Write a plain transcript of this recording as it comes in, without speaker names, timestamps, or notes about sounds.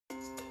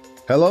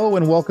Hello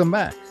and welcome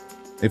back.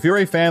 If you're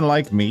a fan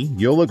like me,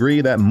 you'll agree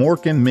that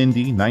Mork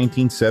Mindy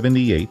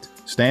 1978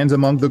 stands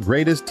among the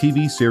greatest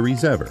TV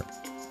series ever.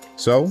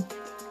 So,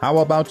 how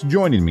about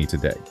joining me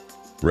today?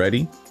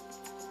 Ready?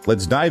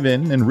 Let's dive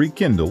in and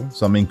rekindle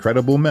some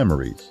incredible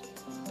memories.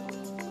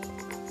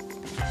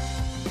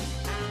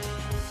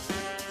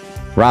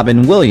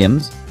 Robin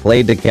Williams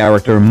played the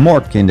character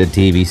Mork in the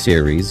TV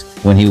series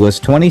when he was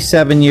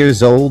 27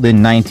 years old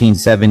in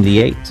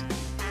 1978.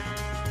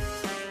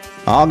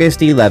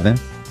 August 11,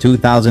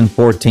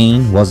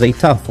 2014 was a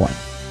tough one.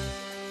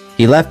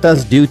 He left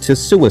us due to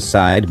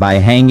suicide by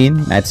hanging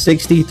at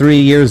 63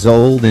 years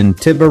old in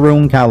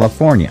Tiburon,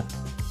 California.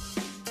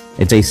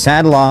 It's a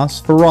sad loss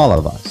for all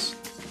of us.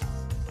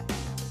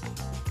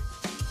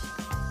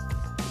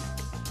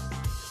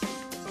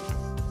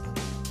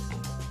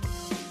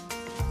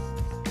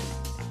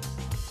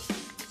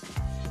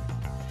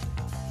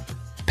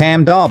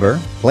 Pam Dawber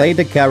played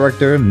the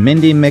character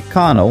Mindy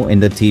McConnell in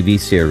the TV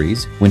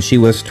series when she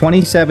was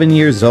 27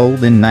 years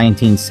old in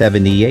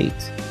 1978.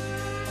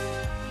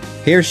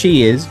 Here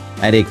she is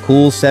at a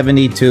cool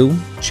 72,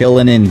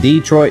 chilling in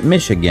Detroit,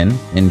 Michigan,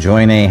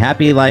 enjoying a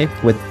happy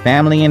life with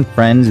family and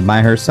friends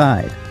by her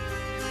side.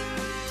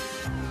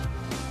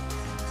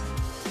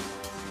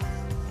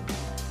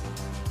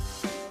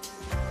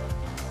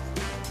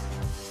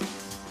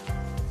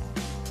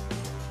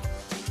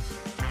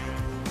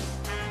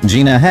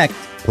 Gina Hecht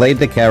played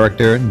the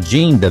character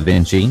Jean Da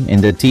Vinci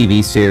in the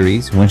TV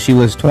series when she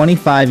was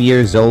 25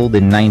 years old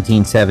in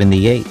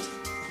 1978.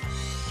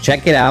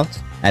 Check it out,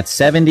 at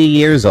 70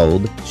 years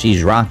old,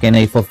 she's rocking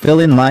a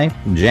fulfilling life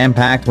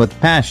jam-packed with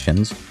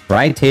passions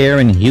right here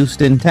in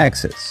Houston,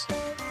 Texas.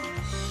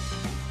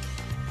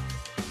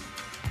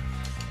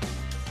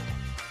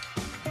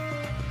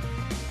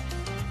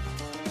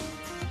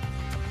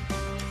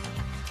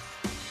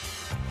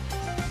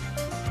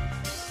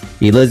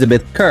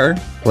 Elizabeth Kerr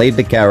played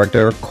the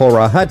character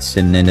Cora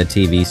Hudson in the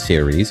TV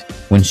series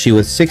when she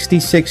was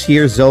 66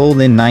 years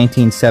old in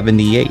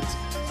 1978.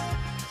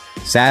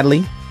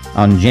 Sadly,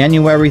 on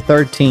January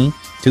 13,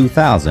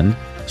 2000,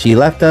 she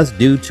left us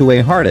due to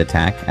a heart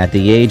attack at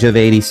the age of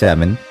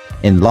 87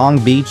 in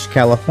Long Beach,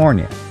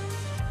 California.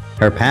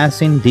 Her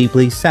passing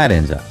deeply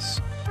saddens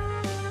us.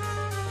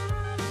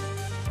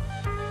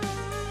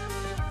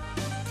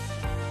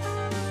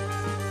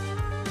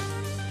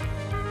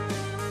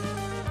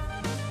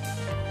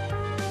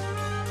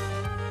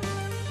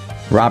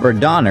 Robert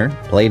Donner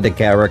played the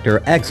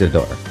character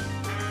Exodore.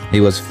 He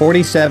was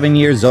 47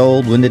 years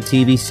old when the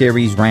TV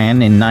series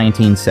ran in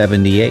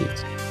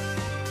 1978.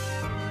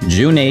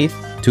 June 8,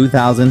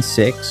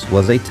 2006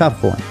 was a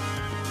tough one.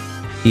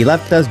 He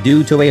left us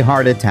due to a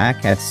heart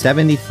attack at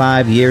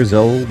 75 years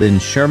old in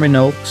Sherman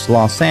Oaks,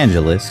 Los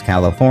Angeles,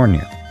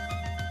 California.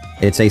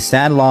 It's a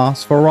sad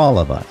loss for all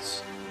of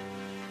us.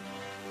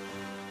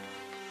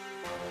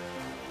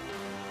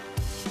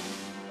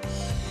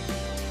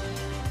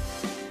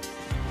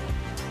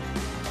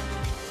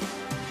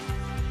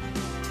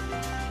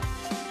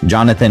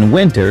 Jonathan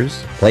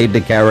Winters played the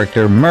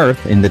character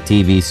Mirth in the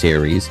TV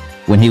series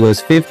when he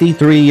was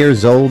 53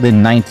 years old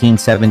in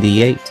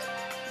 1978.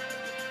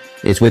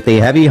 It's with a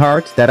heavy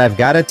heart that I've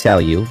got to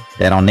tell you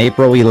that on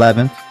April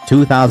 11,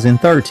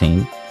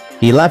 2013,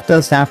 he left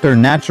us after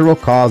natural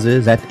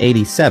causes at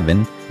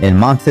 87 in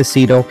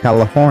Montecito,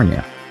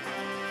 California.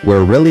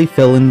 We're really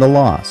feeling the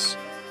loss.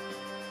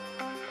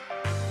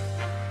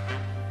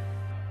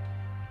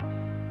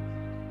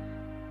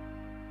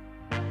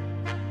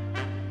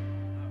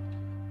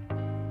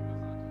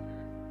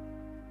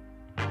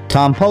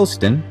 Tom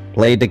Poston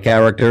played the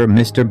character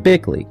Mr.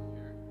 Bickley.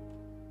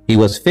 He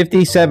was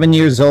 57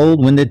 years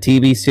old when the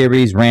TV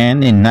series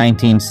ran in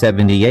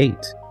 1978.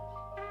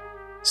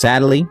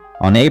 Sadly,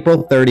 on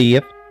April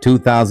 30th,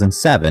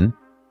 2007,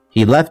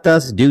 he left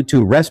us due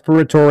to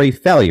respiratory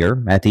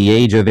failure at the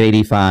age of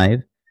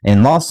 85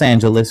 in Los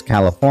Angeles,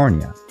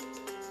 California.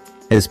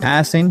 His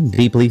passing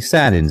deeply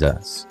saddens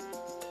us.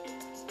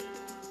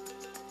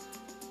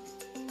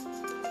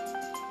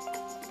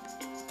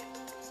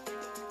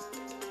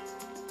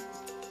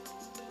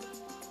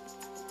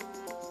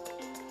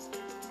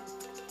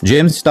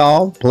 Jim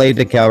Stahl played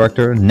the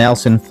character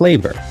Nelson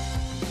Flavor.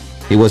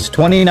 He was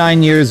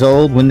 29 years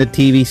old when the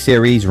TV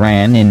series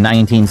ran in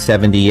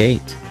 1978.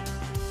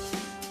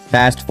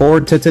 Fast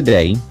forward to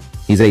today,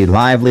 he's a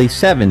lively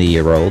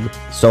 70-year-old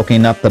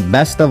soaking up the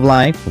best of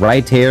life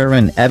right here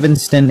in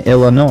Evanston,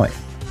 Illinois.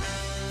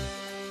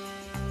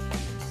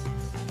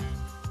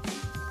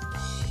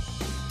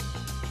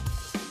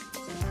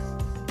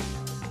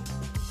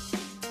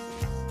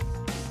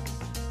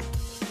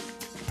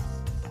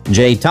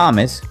 Jay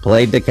Thomas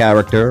played the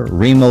character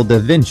Remo da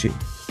Vinci.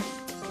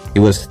 He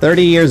was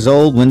 30 years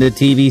old when the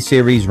TV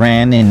series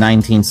ran in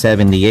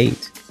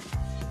 1978.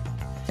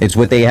 It's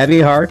with a heavy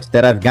heart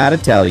that I've got to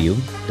tell you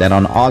that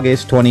on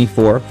August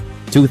 24,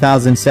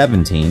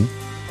 2017,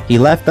 he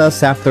left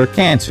us after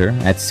cancer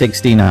at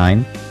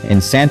 69 in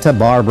Santa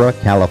Barbara,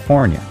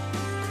 California.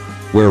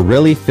 We're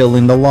really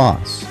feeling the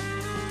loss.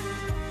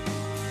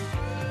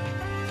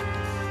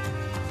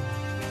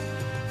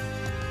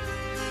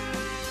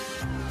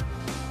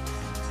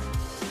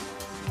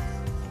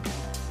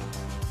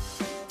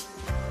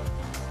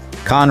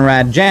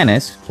 Conrad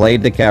Janis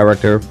played the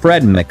character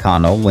Fred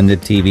McConnell in the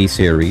TV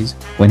series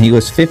when he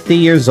was 50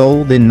 years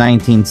old in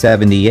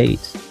 1978.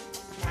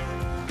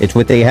 It's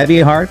with a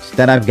heavy heart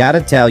that I've got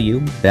to tell you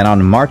that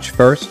on March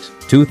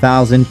 1st,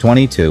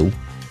 2022,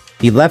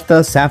 he left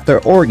us after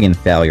organ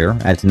failure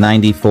at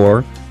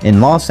 94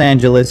 in Los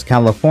Angeles,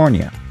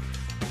 California.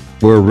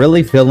 We're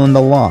really feeling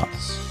the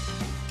loss.